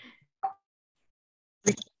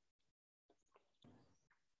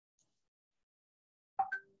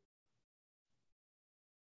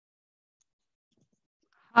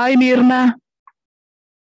 Hi, Mirna.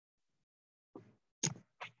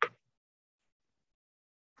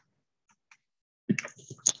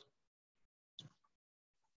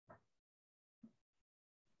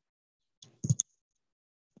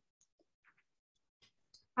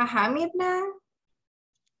 Ajá, Mirna.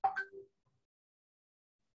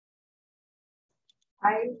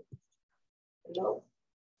 Hi. Hello.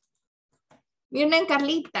 Mirna and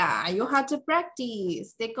Carlita, you have to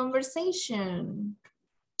practice the conversation.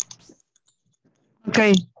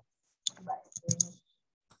 Okay.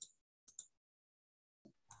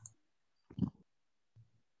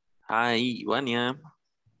 Hi, Vania.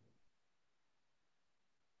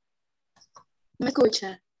 ¿Me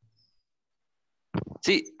escucha?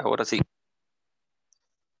 Sí, ahora sí.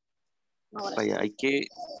 Ahora Vaya, hay que...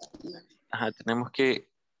 Ajá, tenemos que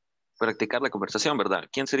practicar la conversación, ¿verdad?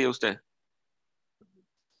 ¿Quién sería usted?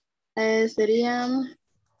 sería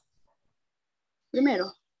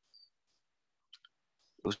primero.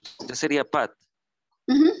 Usted sería Pat.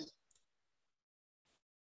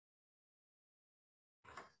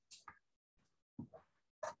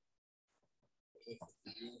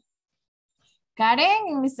 Karen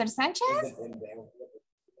y Mr. Sánchez.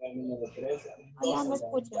 Ya me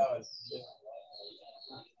escucha.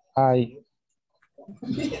 Hi.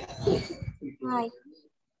 Hi.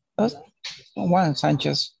 Juan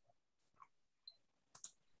Sánchez.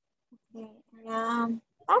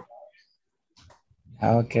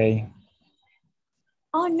 Okay.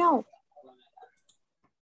 Oh, no.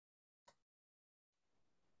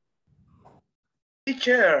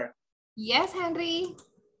 Teacher. Yes, Henry.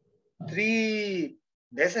 3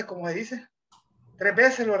 veces, ¿cómo se dice? 3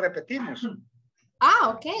 veces lo repetimos. Ah,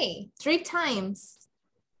 okay. 3 times.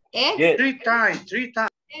 Yes. 3 times.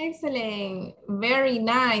 Excellent. Very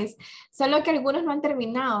nice. Solo que algunos no han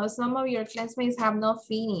terminado. Some of your classmates have not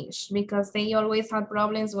finished because they always have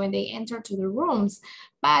problems when they enter to the rooms.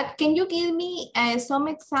 But can you give me some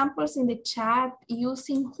examples in the chat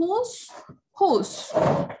using whose? Whose?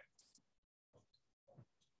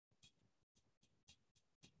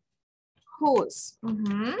 Whose?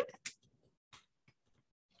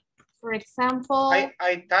 For example.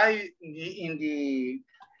 I type in the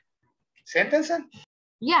sentence.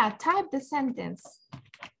 Yeah, type the sentence.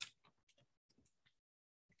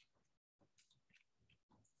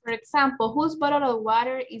 For example, whose bottle of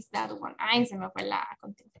water is that one? Ay, se me fue la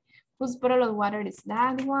contienda. Whose bottle of water is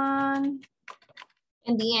that one?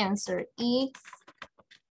 And the answer is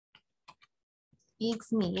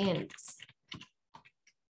Miguel's.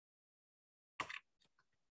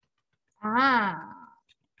 Ah.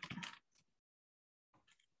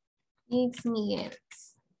 It's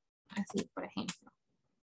Miguel's. Así, por ejemplo.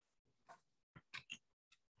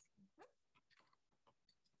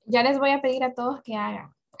 Ya les voy a pedir a todos que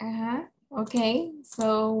hagan. Ajá. Okay,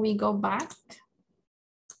 so we go back.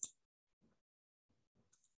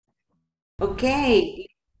 Okay,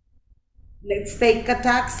 let's take a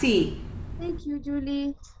taxi. Thank you,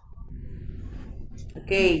 Julie.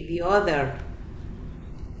 Okay, the other.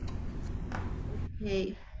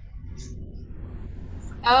 Okay.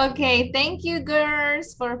 Okay, thank you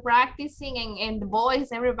girls for practicing and the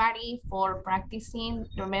boys, everybody for practicing.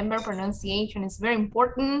 Remember, pronunciation is very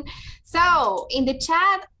important. So in the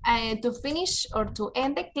chat, to finish or to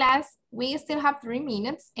end the class, we still have 3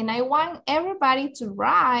 minutes and I want everybody to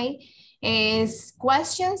write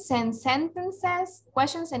questions and sentences,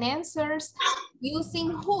 questions and answers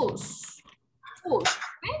using whose,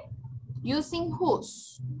 okay? Using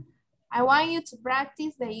whose. I want you to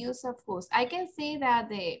practice the use of whose. I can see that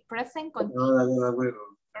the present continuous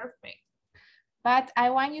perfect, but I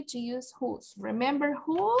want you to use whose. Remember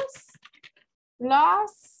whose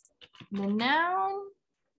plus the noun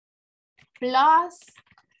plus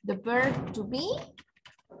the verb to be.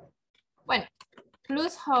 Bueno,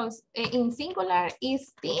 plus whose in singular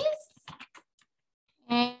is this,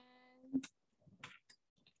 and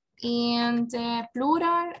in the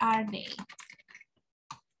plural are they.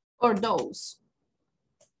 Or those.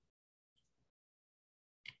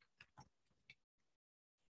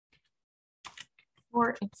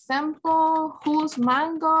 For example, whose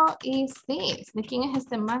mango is this? ¿De quién es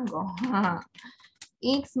este mango?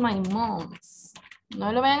 It's my mom's.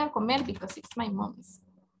 No lo vayan a comer because it's my mom's.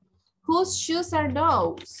 Whose shoes are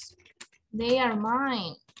those? They are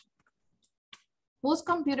mine. Whose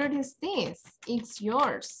computer is this? It's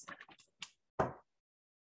yours.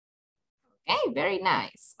 Okay, very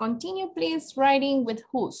nice. Continue, please, writing with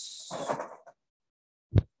whose.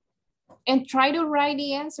 And try to write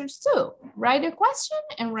the answers too. Write a question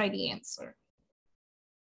and write the answer.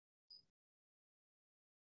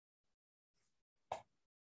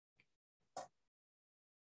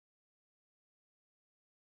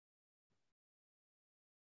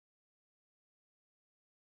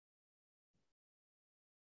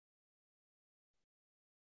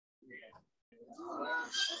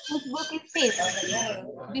 Whose book is this?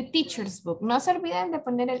 The teacher's book. No se olviden de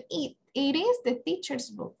poner el it. It is the teacher's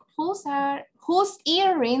book. Whose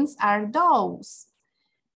earrings are those?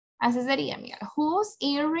 Así sería, mira. Whose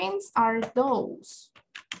earrings are those?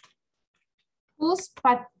 Whose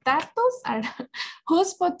potatoes are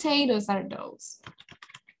those?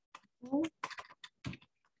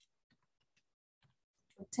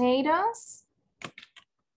 Potatoes.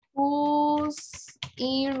 Whose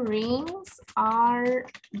earrings are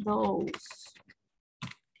those?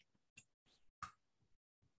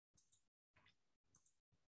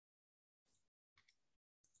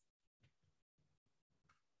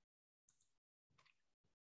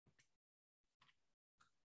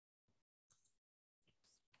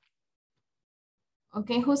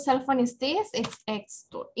 Okay, whose cell phone is this? It's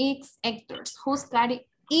Hector's. Whose car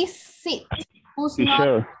is it? Who's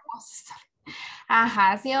not?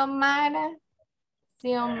 Ajá, Xiomara.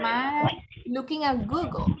 Looking at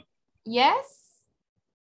Google. Yes?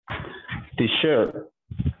 Teacher.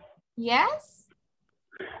 Yes?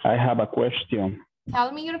 I have a question.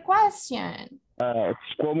 Tell me your question.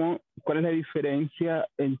 ¿Cuál es la diferencia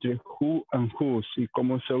entre who and whose y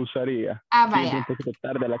cómo se usaría? Vaya.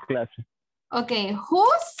 De la clase. Ok,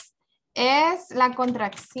 whose es la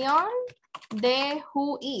contracción de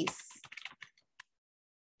who is.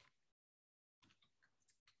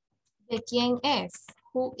 ¿De quién es?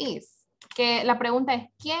 Who is. Que la pregunta es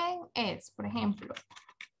 ¿quién es? Por ejemplo,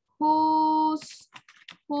 who's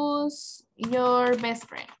your best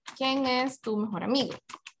friend? ¿Quién es tu mejor amigo?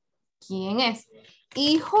 ¿Quién es?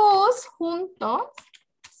 Y whose junto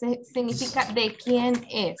significa de quién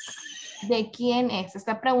es. ¿De quién es?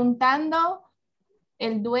 Está preguntando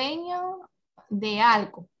el dueño de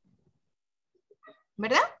algo.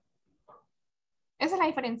 ¿Verdad? Esa es la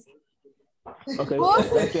diferencia. Okay. Who's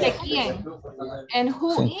de quién. And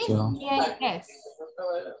who is quién es.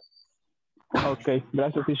 Okay,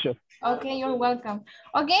 gracias, teacher. Okay, you're welcome.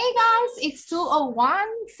 Okay, guys, it's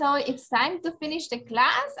 2:01, so it's time to finish the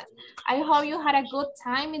class. I hope you had a good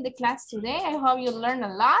time in the class today. I hope you learned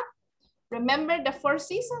a lot. Remember the 4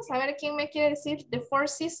 seasons. A ver, ¿quién me quiere decir the 4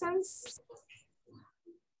 seasons?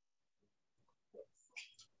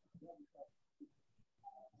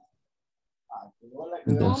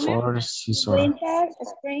 The 4 seasons. Winter,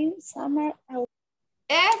 spring, summer,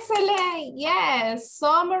 Excellent. Yes.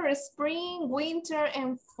 Summer, spring, winter,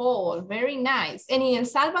 and fall. Very nice. And in El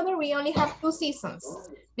Salvador, we only have 2 seasons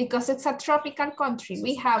because it's a tropical country.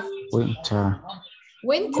 We have Winter.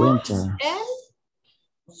 winter. And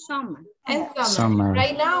Summer. and summer. Summer.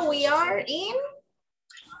 Right now we are in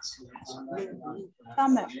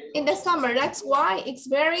Summer. in the summer. That's why it's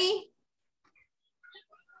very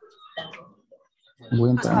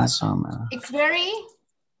Winter and summer. it's very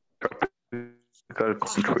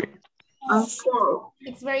Country.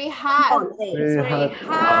 it's very hot. It's very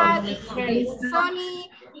hot. It's very sunny.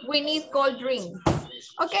 We need cold drinks.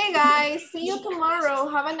 Okay, guys. See you tomorrow.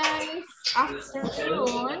 Have a nice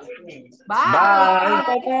afternoon.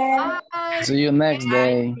 Bye. Bye. See you next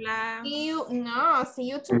day. See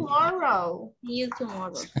you tomorrow. See you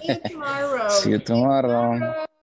tomorrow. See you tomorrow. See you tomorrow.